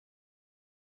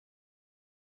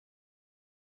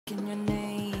asking your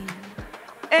name.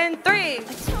 In 3,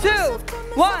 2,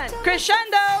 1,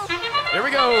 crescendo. Here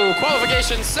we go.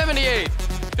 Qualification 78.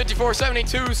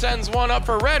 54-72 sends one up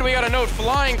for red. We got a note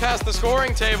flying past the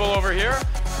scoring table over here.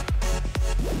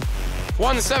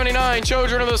 179,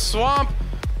 Children of the Swamp.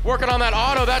 Working on that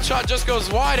auto. That shot just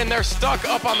goes wide, and they're stuck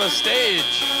up on the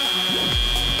stage.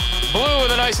 Blue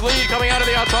with a nice lead coming out of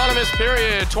the autonomous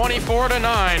period,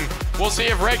 24-9. We'll see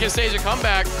if red can stage a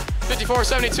comeback.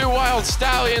 54-72, Wild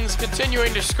Stallions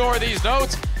continuing to score these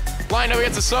notes. Lined up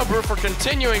against the subwoofer,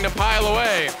 continuing to pile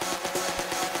away.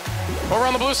 Over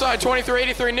on the blue side,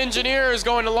 23-83 Ninjaneers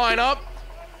going to line up,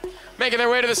 making their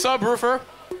way to the subwoofer.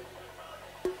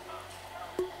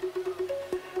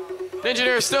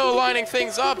 Ninjaneers still lining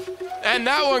things up, and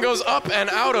that one goes up and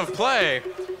out of play.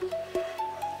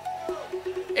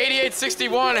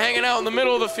 88-61 hanging out in the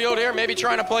middle of the field here, maybe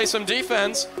trying to play some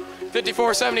defense.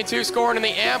 54-72 scoring in the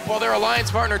amp, while their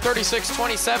alliance partner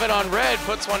 36-27 on red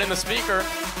puts one in the speaker.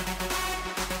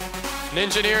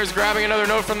 Ninjaneers grabbing another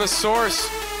note from the source.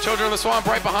 Children of the Swamp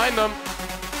right behind them.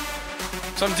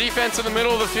 Some defense in the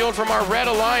middle of the field from our red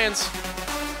alliance.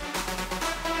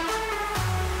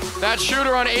 That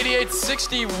shooter on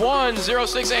 88-61,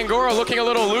 06 Angora looking a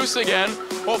little loose again.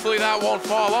 Hopefully that won't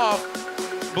fall off.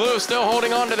 Blue still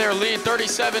holding on to their lead,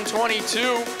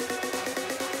 37-22.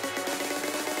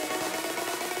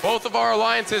 Both of our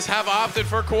alliances have opted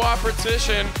for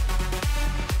cooperation.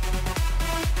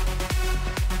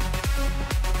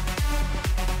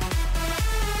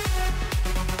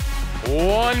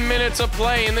 One minute to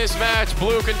play in this match.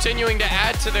 Blue continuing to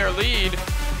add to their lead.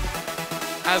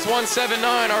 As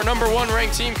 179, our #1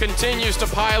 ranked team continues to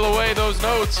pile away those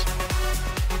notes.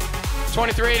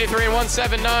 23-83 and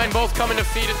 179 both coming to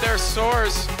feet at their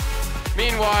source.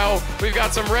 Meanwhile, we've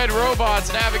got some red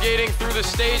robots navigating through the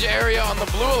stage area on the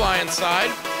Blue Alliance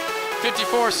side.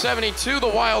 54-72, the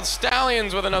Wild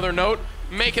Stallions with another note,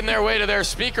 making their way to their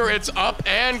speaker. It's up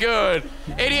and good.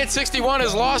 88-61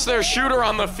 has lost their shooter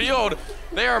on the field.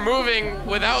 They are moving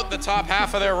without the top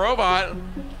half of their robot.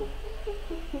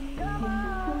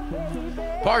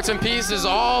 Parts and pieces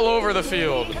all over the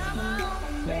field.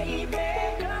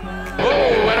 Whoa,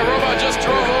 and a robot just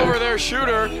drove over their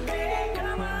shooter.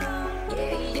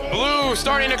 Blue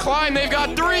starting to climb. They've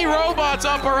got 3 robots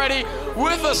up already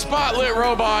with a spotlit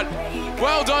robot.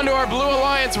 Well done to our Blue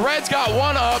Alliance. Red's got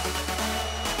 1 up.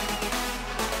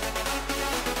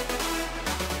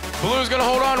 Blue's gonna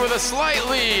hold on with a slight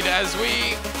lead as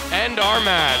we end our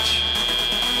match.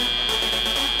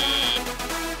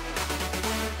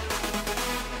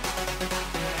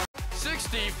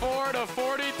 to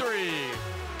 43.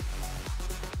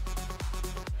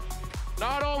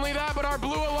 Not only that, but our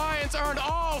Blue Alliance earned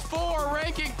all 4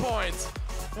 ranking points.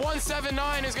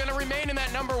 179 is going to remain in that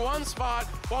 #1 spot,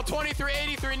 while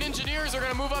 2383 Ninjaneers are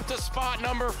going to move up to spot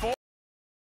 #4.